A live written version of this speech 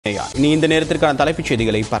இனி இந்த நேரத்திற்கான தலைப்புச்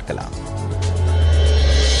செய்திகளை பார்க்கலாம்.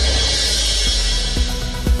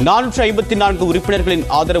 454 உறுப்பினர்களின்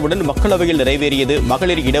ஆதரவுடன் மக்களவையில் நிறைவேறியது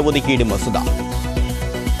மகளிர் இடஒதுக்கீடு மசோதா.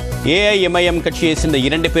 AIMIM கட்சியை சேர்ந்த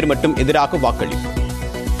 2 பேர் மட்டும் எதிராக வாக்களிப்பு.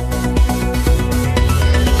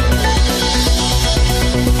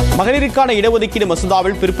 மகளிருக்கான இடஒதுக்கீடு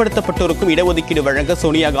மசோதாவில் பிற்படுத்தப்பட்டோருக்கும் இடஒதுக்கீடு வழங்க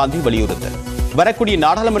சோனியா காந்தி வலியுறுத்தல். வரக்கூடிய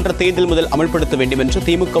நாடாளுமன்ற தேர்தல் முதல் அமல்படுத்த வேண்டும் என்று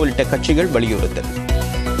திமுக உள்ளிட்ட கட்சிகள் வலியுறுத்தல்.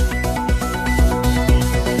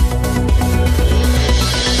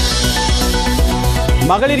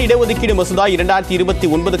 மகளிர் இடஒதுக்கீடு மசோதா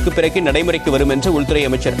 2029க்கு பிறகு நடைமுறைக்கு வரும் என்று உள்துறை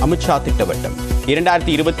அமைச்சர் அமித்ஷா திட்டவட்டம்.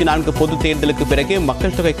 2024 பொது தேர்தலுக்கு பிறகு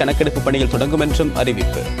மக்கள் தொகை கணக்கெடுப்பு பணிகள் தொடங்கும் என்றும்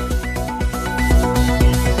அறிவிப்பு.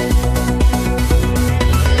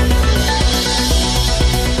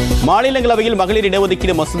 மாநிலங்களவையில் மகளிர்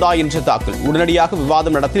இடஒதுக்கீடு மசோதா இன்று தாக்கல். உடனடியாக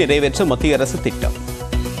விவாதம் நடத்தி நிறைவேற்ற மத்திய அரசு திட்டம்.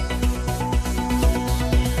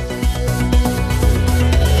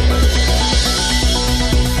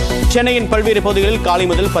 சென்னையின் பல்வேறு பகுதிகளில் காலை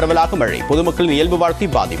முதல் பரவலாக மழை. பொதுமக்களின் இயல்பு வாழ்க்கை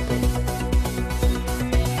பாதிப்பு.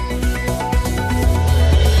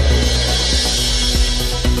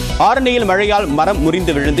 ஆரணியில் மழையால் மரம்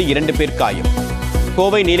முறிந்து விழுந்து 2 பேர் காயம்.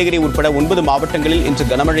 கோவை, நீலகிரி உட்பட 9 மாவட்டங்களில் இன்று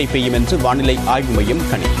கனமழை பெய்யும் என்று வானிலை ஆய்வு மையம்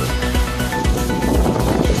கணிப்பு.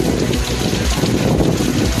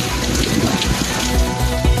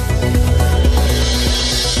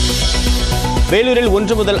 வேலூரில்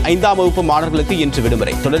 1 முதல் 5ஆம் வகுப்பு மாணவர்களுக்கு இன்று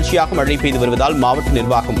விடுமுறை. தொடர்ச்சியாக மழை பெய்து வருவதால் மாவட்ட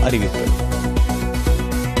நிர்வாகம் அறிவிப்பு.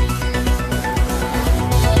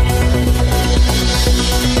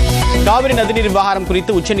 காவிரி நதிநீர் விவகாரம்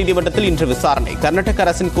குறித்து உச்சநீதிமன்றத்தில் இன்று விசாரணை. கர்நாடக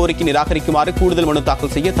அரசின் கோரிக்கை நிராகரிக்குமாறு கூடுதல் மனு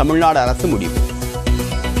தாக்கல் செய்ய தமிழ்நாடு அரசு முடிவு.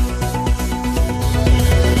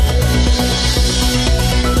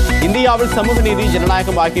 இந்தியாவில் சமூக நீதி,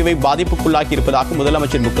 ஜனநாயகம் ஆகியவை பாதிப்புக்குள்ளாகி இருப்பதாக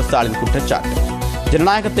முதலமைச்சர் மு க ஸ்டாலின் குற்றச்சாட்டு.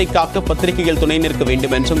 ஜனநாயகத்தை காக்க பத்திரிகைகள் துணை நிற்க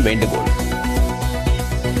வேண்டும் என்றும் வேண்டுகோள்.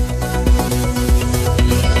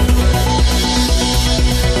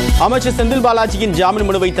 அமைச்சர் செந்தில் பாலாஜியின் ஜாமீன்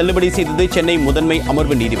மனுவை தள்ளுபடி செய்தது சென்னை முதன்மை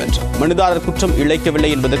அமர்வு நீதிமன்றம். மனுதாரர் குற்றம்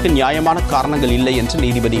இழைக்கவில்லை என்பதற்கு நியாயமான காரணங்கள் இல்லை என்று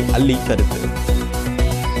நீதிபதி அல்லி கருத்து.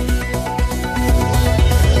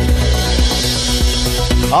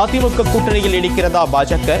 அதிமுக கூட்டணியில் நீடிக்கிறதா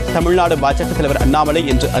பாஜக? தமிழ்நாடு பாஜக தலைவர் அண்ணாமலை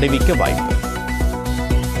என்று அறிவிக்க வாய்ப்பு.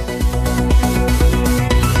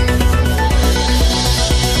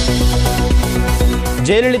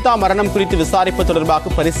 ஜெயலலிதா மரணம் குறித்து விசாரிப்பு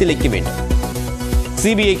தொடர்பாக பரிசீலிக்க வேண்டும்.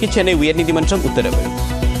 சிபிஐக்கு சென்னை உயர்நீதிமன்றம் உத்தரவு.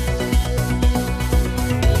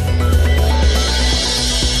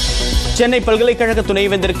 சென்னை பல்கலைக்கழக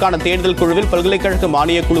துணைவேந்தருக்கான தேர்தல் குழுவில் பல்கலைக்கழக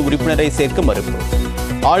மானியக் குழு உறுப்பினரை சேர்க்க மறுப்பு.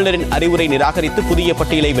 ஆளுநரின் அறிவுரை நிராகரித்து புதிய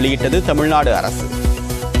பட்டியலை வெளியிட்டது தமிழ்நாடு அரசு.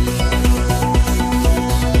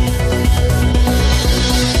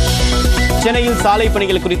 சென்னையில் சாலை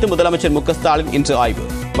பணிகள் குறித்து முதலமைச்சர் மு க ஸ்டாலின் இன்று ஆய்வு.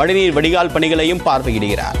 மழைநீர் வடிகால் பணிகளையும்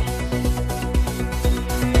பார்வையிடுகிறார்.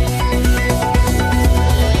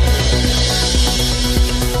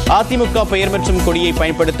 அதிமுக பெயர் மற்றும் கொடியை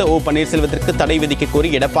பயன்படுத்த ஓ பன்னீர்செல்வத்திற்கு தடை விதிக்க கோரி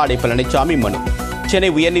எடப்பாடி பழனிசாமி மனு. சென்னை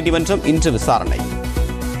உயர்நீதிமன்றம் இன்று விசாரணை.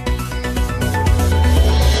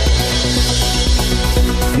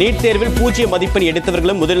 நீட் தேர்வில் 0 மதிப்பெண்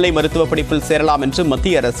எடுத்தவர்களும் முதுநிலை மருத்துவ படிப்பில் சேரலாம் என்று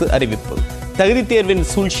மத்திய அரசு அறிவிப்பு. தகுதி தேர்வின்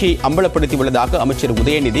சூழ்ச்சியை அம்பலப்படுத்தியுள்ளதாக அமைச்சர்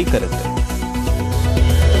உதயநிதி கருத்து.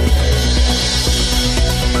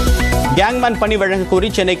 கேங்மேன் பணி வழங்க கோரி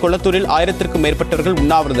சென்னை கொளத்தூரில் 1000க்கும் மேற்பட்டவர்கள்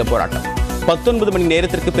உண்ணாவிரத போராட்டம். 19 மணி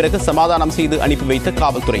நேரத்திற்கு பிறகு சமாதானம் செய்து அனுப்பி வைத்த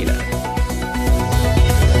காவல்துறையினர்.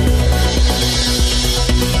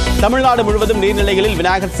 தமிழ்நாடு முழுவதும் நீர்நிலைகளில்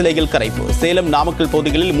விநாயகர் சிலைகள் கரைப்பு. சேலம், நாமக்கல்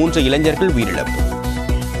பகுதிகளில் 3 இளைஞர்கள் உயிரிழப்பு.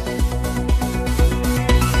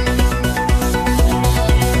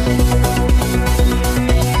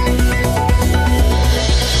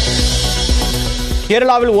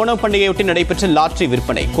 கேரளாவில் ஓணம் பண்டிகையொட்டி நடைபெற்ற லாட்டரி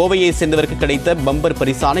விற்பனை. கோவையை சேர்ந்தவருக்கு கிடைத்த பம்பர்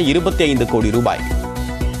பரிசான 25 கோடி ரூபாய்.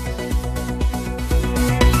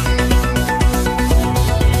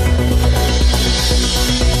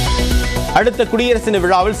 அடுத்த குடியரசு தின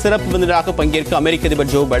விழாவில் சிறப்பு விருந்தினராக பங்கேற்க அமெரிக்க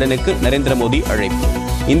அதிபர் ஜோ பைடனுக்கு நரேந்திர மோடி அழைப்பு.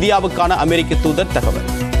 இந்தியாவுக்கான அமெரிக்க தூதர் தகவல்.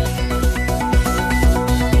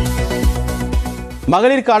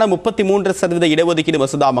 மகளிருக்கான 33% இடஒதுக்கீடு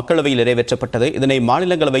மசோதா மக்களவையில் நிறைவேற்றப்பட்டது. இதனை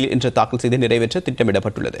மாநிலங்களவையில் இன்று தாக்கல் செய்து நிறைவேற்ற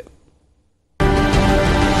திட்டமிடப்பட்டுள்ளது.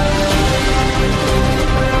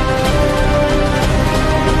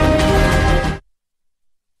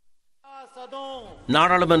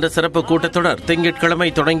 நாடாளுமன்ற சிறப்பு கூட்டத்தொடர் திங்கட்கிழமை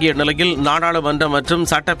தொடங்கிய நிலையில் நாடாளுமன்ற மற்றும்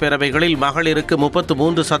சட்டப்பேரவைகளில் மகளிருக்கு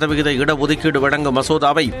 33% இடஒதுக்கீடு வழங்கும்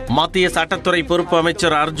மசோதாவை மத்திய சட்டத்துறை பொறுப்பு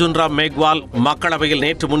அமைச்சர் அர்ஜுன் ராம் மேக்வால் மக்களவையில்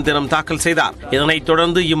நேற்று முன்தினம் தாக்கல் செய்தார். இதனைத்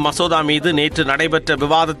தொடர்ந்து இம்மசோதா மீது நேற்று நடைபெற்ற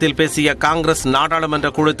விவாதத்தில் பேசிய காங்கிரஸ்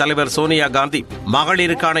நாடாளுமன்ற குழு தலைவர் சோனியா காந்தி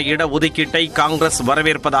மகளிருக்கான இடஒதுக்கீட்டை காங்கிரஸ்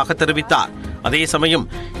வரவேற்பதாக தெரிவித்தார். அதே சமயம்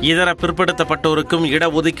இதர பிற்படுத்தப்பட்டோருக்கும்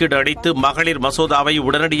இடஒதுக்கீடு அளித்து மகளிர் மசோதாவை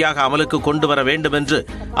உடனடியாக அமலுக்கு கொண்டு வர வேண்டும் என்று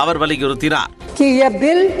அவர் வலியுறுத்தினார்.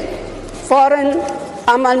 बिल फौरन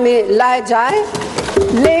अमल में लाया जाए,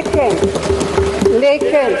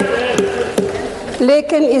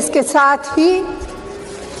 लेकिन इसके साथ ही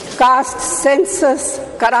कास्ट सेंसस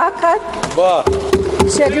कराकर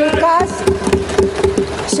schedule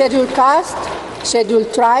caste schedule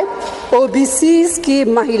tribe OBCs की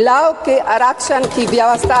महिलाओं के आरक्षण की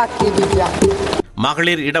व्यवस्था की भी जाए.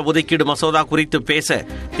 மகளிர் இடஒதுக்கீடு மசோதா குறித்து பேச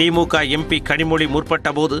திமுக எம்பி கனிமொழி முற்பட்ட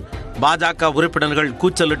போது பாஜக உறுப்பினர்கள்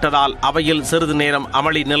கூச்சலிட்டதால் அவையில் சிறிது நேரம்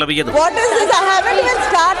அமளி நிலவியது.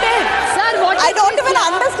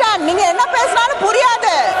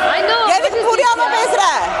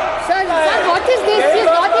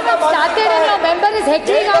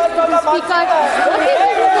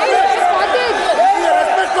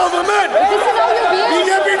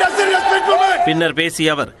 பின்னர்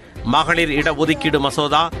பேசிய அவர் மகளிர் இடஒதுக்கீடு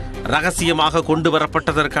மசோதா ரகசியமாக கொண்டு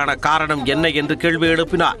வரப்பட்டதற்கான காரணம் என்ன என்று கேள்வி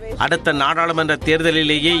எழுப்பினார். அடுத்த நாடாளுமன்ற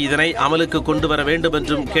தேர்தலிலேயே இதனை அமலுக்கு கொண்டு வர வேண்டும்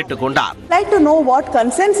என்றும் கேட்டுக் கொண்டார். Like to know what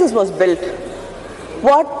consensus was built,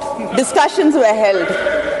 what discussions were held.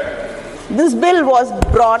 This bill was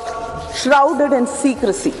brought shrouded in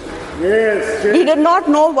secrecy. We did not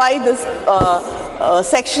know why this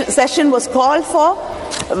session was called for.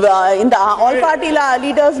 In the all-party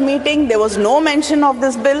leaders meeting, there was no mention of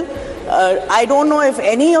this bill. I don't know if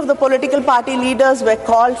any of the political party leaders were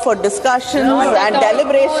called for discussions and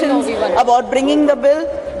deliberations about bringing the bill.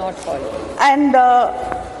 And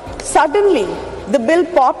suddenly, the bill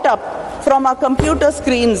popped up from our computer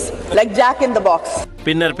screens like Jack in the Box.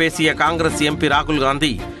 பின்னர் பேசிய Congress MP ராகுல்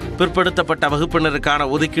காந்தி பிற்படுத்தப்பட்ட வகுப்பினருக்கான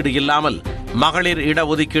ஒதுக்கீடு இல்லாமல் மகளிர்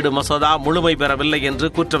இடஒதுக்கீடு மசோதா முழுமை பெறவில்லை என்று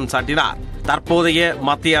குற்றம் சாட்டினார். தற்போதைய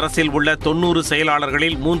மத்திய அரசில் உள்ள 90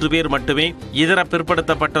 செயலாளர்களில் 3 பேர் மட்டுமே இதர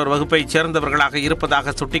பிற்படுத்தப்பட்டோர் வகுப்பைச் சேர்ந்தவர்களாக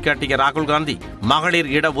இருப்பதாக சுட்டிக்காட்டிய ராகுல் காந்தி மகளிர்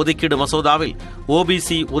இடஒதுக்கீடு மசோதாவில்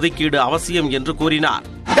ஓபிசி ஒதுக்கீடு அவசியம் என்று கூறினார்.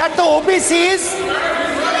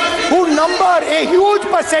 Who number a huge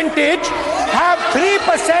percentage have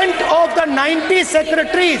 3% of the 90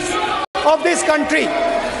 secretaries of this country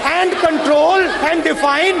and control and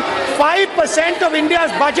define 5% of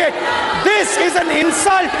India's budget. This is an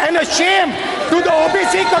insult and a shame to the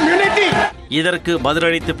OBC community. இதற்கு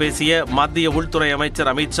பதிலளித்து பேசிய மத்திய உள்துறை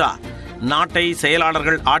அமைச்சர் அமித்ஷா நாட்டை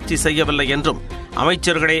செயலாளர்கள் ஆட்சி செய்யவில்லை என்றும்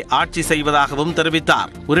அமைச்சர்களை ஆட்சி செய்வதாகவும் தெரிவித்தார்.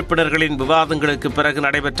 உறுப்பினர்களின் விவாதங்களுக்கு பிறகு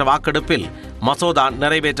நடைபெற்ற வாக்கெடுப்பில் மசோதா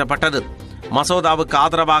நிறைவேற்றப்பட்டது. மசோதாவுக்கு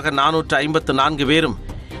ஆதரவாக 454 பேரும்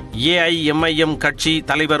ஏஐஎம்ஐஎம் கட்சி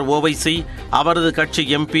தலைவர் ஓவைசி, அவரது கட்சி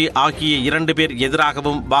எம்பி ஆகிய 2 பேர்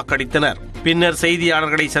எதிராகவும் வாக்களித்தனர். பின்னர்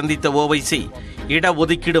செய்தியாளர்களை சந்தித்த ஓவைசி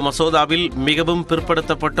இடஒதுக்கீடு மசோதாவில் மிகவும்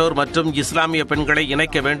பிற்படுத்தப்பட்டோர் மற்றும் இஸ்லாமிய பெண்களை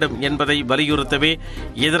இணைக்க வேண்டும் என்பதை வலியுறுத்தவே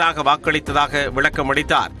எதிராக வாக்களித்ததாக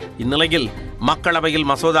விளக்கமளித்தார். இந்நிலையில் மக்களவையில்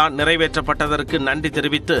மசோதா நிறைவேற்றப்பட்டதற்கு நன்றி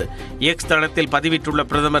தெரிவித்து எக்ஸ் தளத்தில் பதிவிட்டுள்ள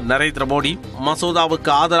பிரதமர் நரேந்திர மோடி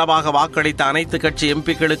மசோதாவுக்கு ஆதரவாக வாக்களித்த அனைத்து கட்சி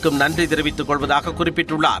எம்பிக்களுக்கும் நன்றி தெரிவித்துக் கொள்வதாக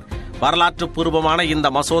குறிப்பிட்டுள்ளார். வரலாற்று பூர்வமான இந்த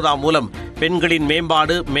மசோதா மூலம் பெண்களின்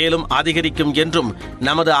மேம்பாடு மேலும் அதிகரிக்கும் என்றும்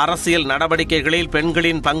நமது அரசியல் நடவடிக்கைகளில்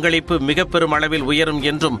பெண்களின் பங்களிப்பு மிக பெரும் அளவில் உயரும்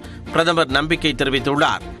என்றும் பிரதமர் நம்பிக்கை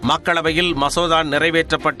தெரிவித்துள்ளார். மக்களவையில் மசோதா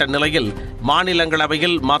நிறைவேற்றப்பட்ட நிலையில்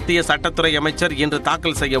மாநிலங்களவையில் மத்திய சட்டத்துறை அமைச்சர் இன்று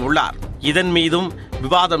தாக்கல் செய்ய உள்ளார். இதன் மீதும்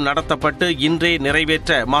விவாதம் நடத்தப்பட்டு இன்றே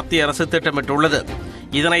நிறைவேற்ற மத்திய அரசு திட்டமிட்டுள்ளது.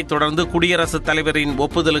 இதனைத் தொடர்ந்து குடியரசுத் தலைவரின்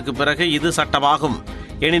ஒப்புதலுக்கு பிறகு இது சட்டமாகும்.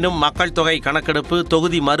 எனினும் மக்கள் தொகை கணக்கெடுப்பு,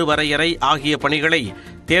 தொகுதி மறுவரையறை ஆகிய பணிகளை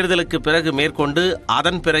தேர்தலுக்கு பிறகு மேற்கொண்டு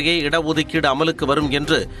அதன் பிறகே இடஒதுக்கீடு அமலுக்கு வரும்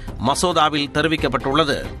என்று மசோதாவில்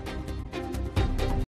தெரிவிக்கப்பட்டுள்ளது.